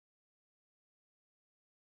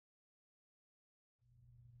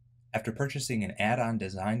After purchasing an add-on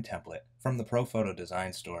design template from the ProPhoto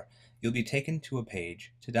Design Store, you'll be taken to a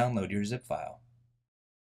page to download your zip file.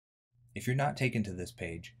 If you're not taken to this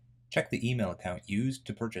page, check the email account used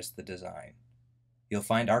to purchase the design. You'll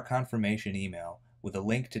find our confirmation email with a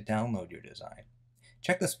link to download your design.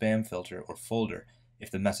 Check the spam filter or folder if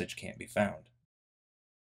the message can't be found.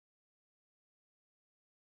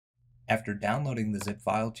 After downloading the zip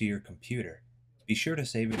file to your computer, be sure to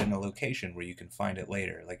save it in a location where you can find it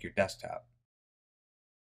later, like your desktop.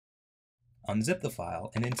 Unzip the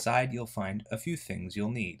file, and inside you'll find a few things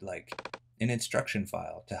you'll need, like an instruction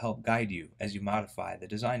file to help guide you as you modify the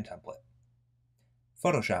design template,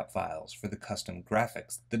 Photoshop files for the custom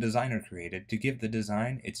graphics the designer created to give the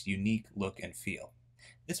design its unique look and feel.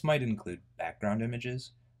 This might include background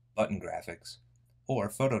images, button graphics, or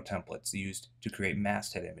photo templates used to create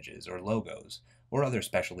masthead images or logos, or other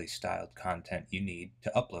specially styled content you need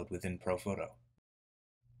to upload within ProPhoto.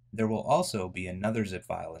 There will also be another zip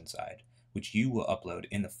file inside, which you will upload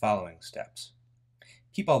in the following steps.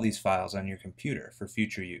 Keep all these files on your computer for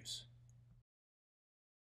future use.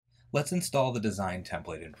 Let's install the design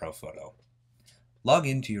template in ProPhoto. Log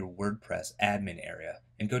into your WordPress admin area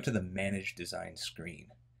and go to the Manage Design screen.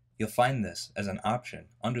 You'll find this as an option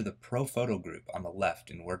under the ProPhoto group on the left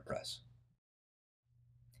in WordPress.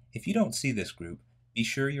 If you don't see this group, be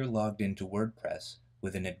sure you're logged into WordPress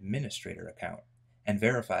with an administrator account and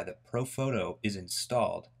verify that ProPhoto is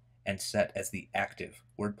installed and set as the active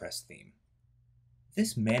WordPress theme.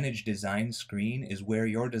 This Manage Design screen is where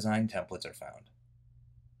your design templates are found.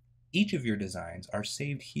 Each of your designs are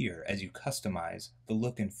saved here as you customize the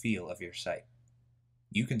look and feel of your site.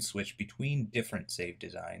 You can switch between different saved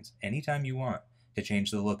designs anytime you want to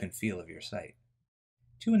change the look and feel of your site.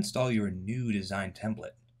 To install your new design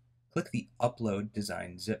template, click the Upload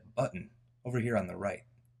Design Zip button over here on the right.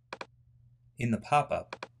 In the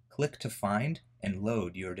pop-up, click to find and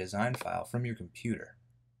load your design file from your computer.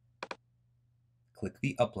 Click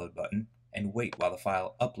the Upload button and wait while the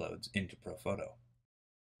file uploads into ProPhoto.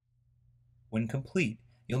 When complete,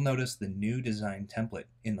 you'll notice the new design template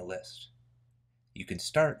in the list. You can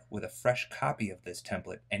start with a fresh copy of this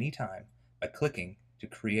template anytime by clicking to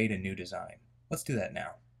create a new design. Let's do that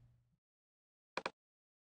now.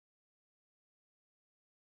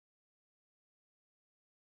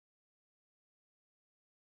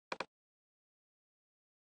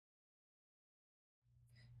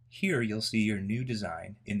 Here you'll see your new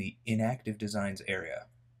design in the Inactive Designs area.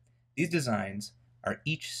 These designs are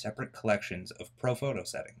each separate collections of ProPhoto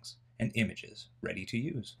settings and images ready to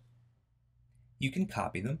use. You can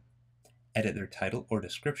copy them, edit their title or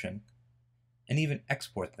description, and even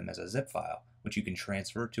export them as a zip file, which you can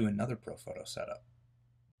transfer to another ProPhoto setup.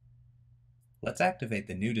 Let's activate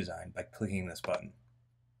the new design by clicking this button.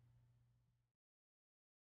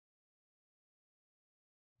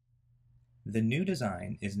 The new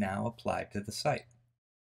design is now applied to the site.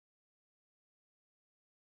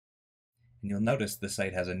 And you'll notice the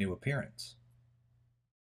site has a new appearance.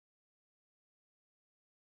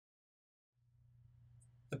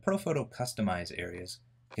 The ProPhoto Customize areas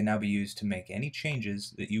can now be used to make any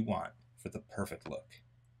changes that you want for the perfect look.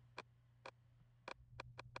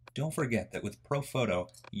 Don't forget that with ProPhoto,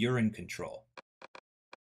 you're in control.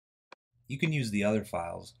 You can use the other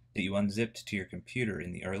files that you unzipped to your computer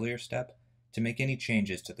in the earlier step to make any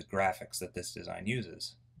changes to the graphics that this design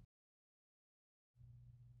uses.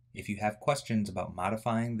 If you have questions about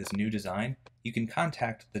modifying this new design, you can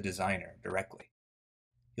contact the designer directly.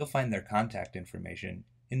 You'll find their contact information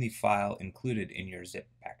in the file included in your zip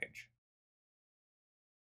package.